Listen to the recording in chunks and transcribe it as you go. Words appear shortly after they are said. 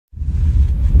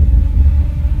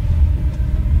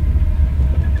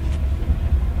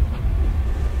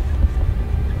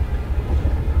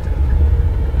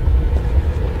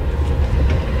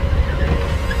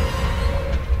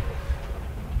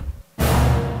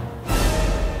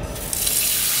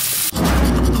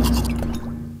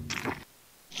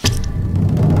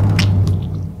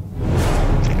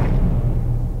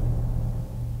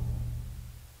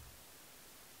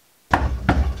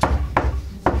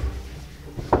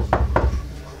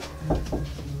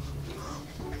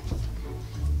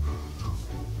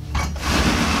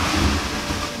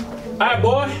Hi,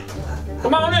 boy.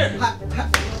 Come on in.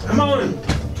 Come on in.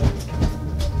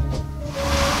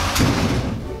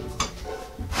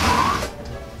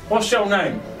 What's your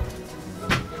name?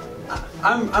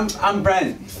 I'm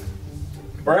Brent.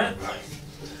 Brent?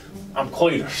 I'm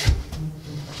Cletus.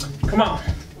 Come on.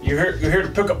 You're here to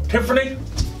pick up Tiffany?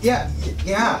 Yeah.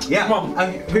 Come on.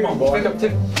 Come on, boy. Pick up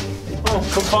Tiffany. Oh,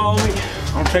 come follow me.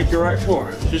 I'll take you right to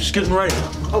her. She's getting ready.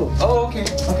 Oh, okay.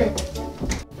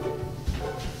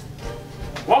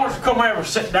 Why don't you come have a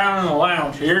sit down in the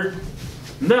lounge here?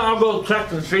 And then I'll go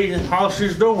check and see how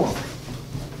she's doing.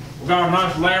 We got a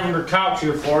nice lavender couch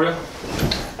here for you.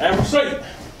 Have a seat.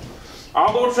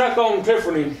 I'll go check on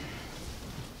Tiffany.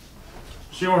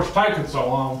 See what's taking so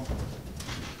long.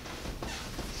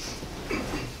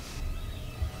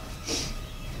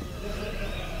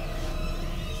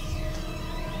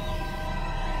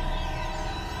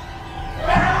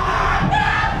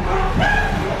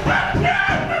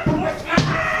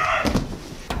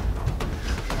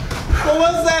 What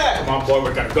was that? Come on, boy,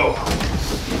 we gotta go.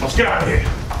 Let's get out of here.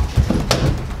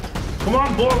 Come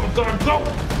on, boy, we gotta go.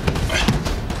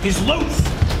 He's loose.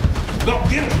 Go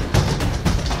get him.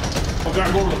 I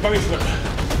gotta go to the basement.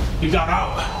 He got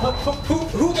out.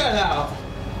 Who got out?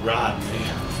 Rodney.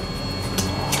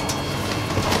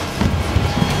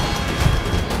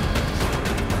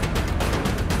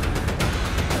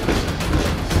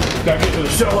 Gotta get to the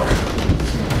cellar.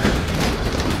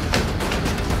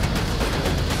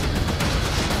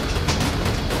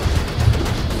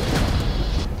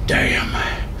 Damn.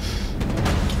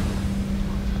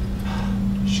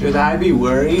 Should I be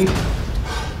worried?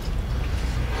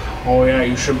 Oh yeah,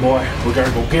 you should, boy. We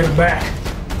gotta go get him back.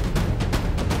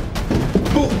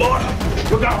 Move, boy.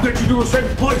 We gotta get you to a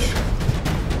safe place.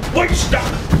 Wait, stop.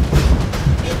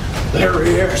 There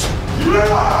he is.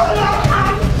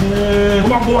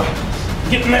 Come on, boy.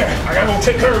 Get in there. I gotta go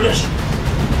take care of this.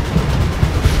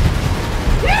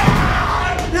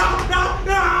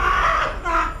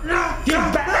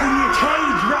 Get back in your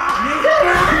cage, Rodney.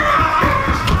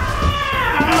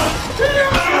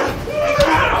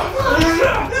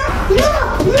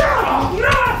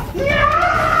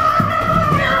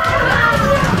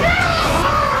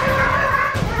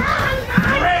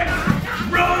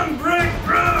 Run, Brent,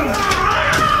 run!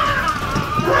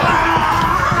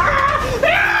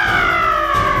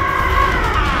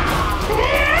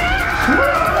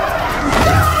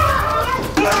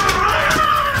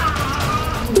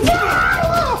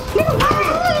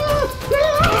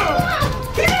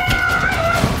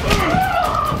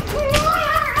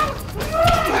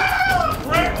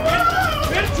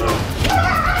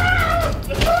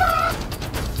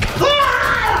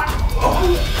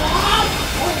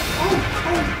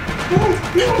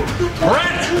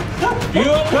 Brent, you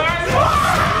okay?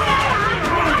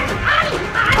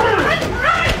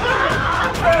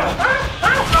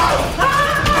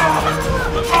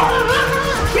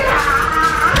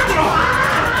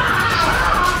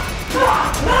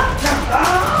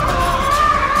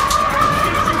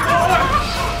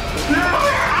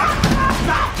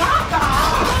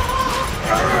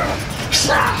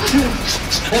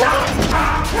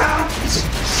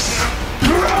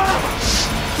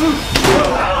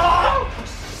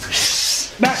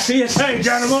 Back to your cage,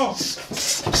 animal!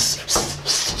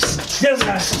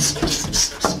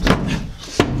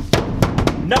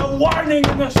 No warning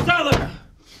in the cellar!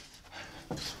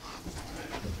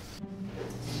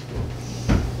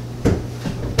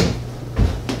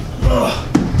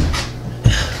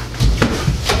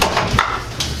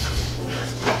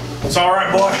 It's all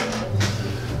right, boy.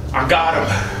 I got him.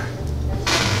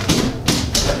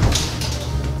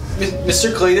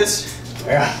 Mr. Cletus?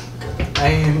 Yeah. I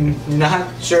am not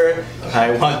sure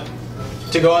I want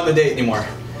to go on the date anymore.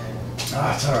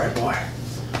 Oh, it's all right, boy.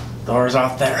 Door's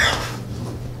out there.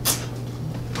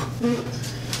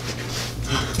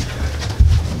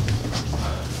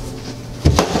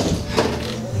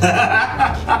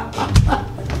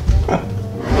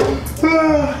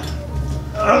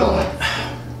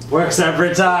 Works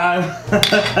every time.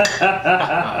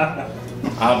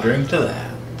 I'll drink to that.